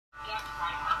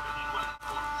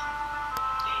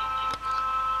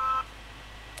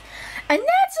And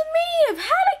that's a meme of How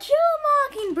to Kill a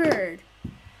Mockingbird.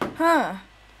 Huh.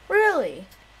 Really?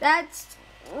 That's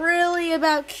really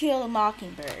about Kill a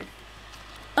Mockingbird.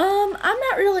 I'm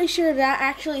not really sure if that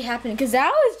actually happened, because that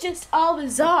was just all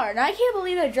bizarre, and I can't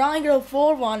believe that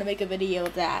DrawingGirl4 wanted to make a video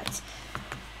of that.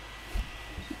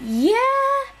 Yeah.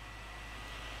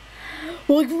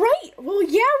 Well, right. Well,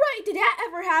 yeah, right. Did that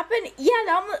ever happen? Yeah,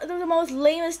 that was the most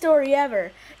lamest story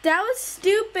ever. That was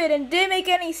stupid and didn't make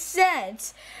any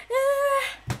sense.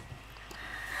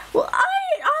 Well, I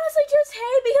honestly just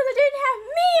hate because it didn't have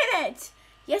me in it.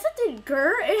 Yes, it did,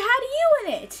 Gur. It had you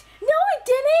in it. No, it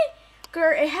didn't.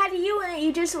 Gur, it had you in it.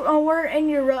 You just weren't in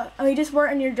your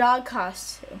dog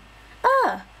costume.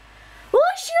 Well,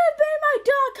 I should have been in my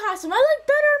dog costume. I look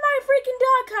better in my freaking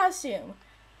dog costume.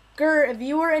 Gur, if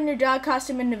you were in your dog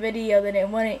costume in the video, then it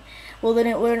wouldn't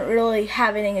really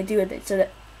have anything to do with it. So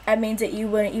that means that you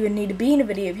wouldn't even need to be in the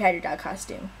video if you had your dog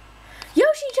costume.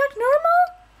 Yoshi Chuck normal?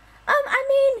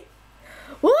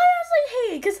 Well, I honestly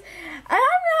hate it because I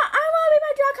want to be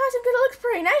my dog costume because it looks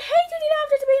pretty, and I hate that you don't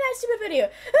have to be in that stupid video.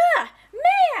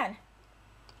 Man!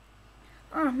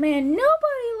 Oh man,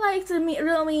 nobody likes the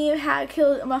real meme How to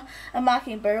Kill a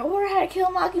Mockingbird or How to Kill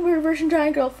a Mockingbird version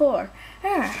DrawingGirl4.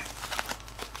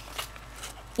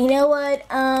 You know what?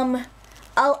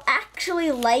 I'll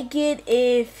actually like it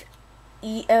if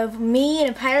me in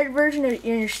a pirate version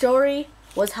in your story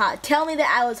was hot. Tell me that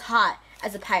I was hot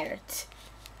as a pirate.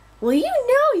 Well, you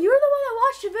know, you're the one that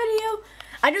watched the video.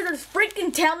 I just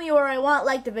freaking tell me where I want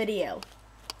like the video.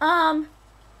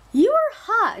 You are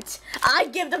hot. I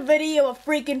give the video a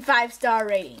freaking 5-star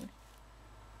rating.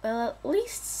 Well, at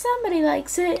least somebody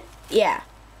likes it. Yeah.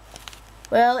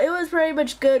 Well, it was pretty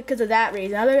much good because of that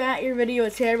reason. Other than that, your video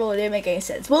was terrible. It didn't make any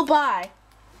sense. Well, bye.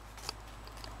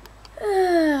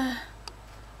 Well,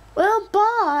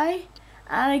 bye.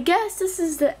 And I guess this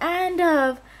is the end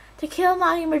of To Kill a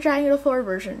Mockingbird DrawingGirl4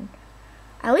 version.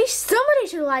 At least somebody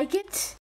should like it.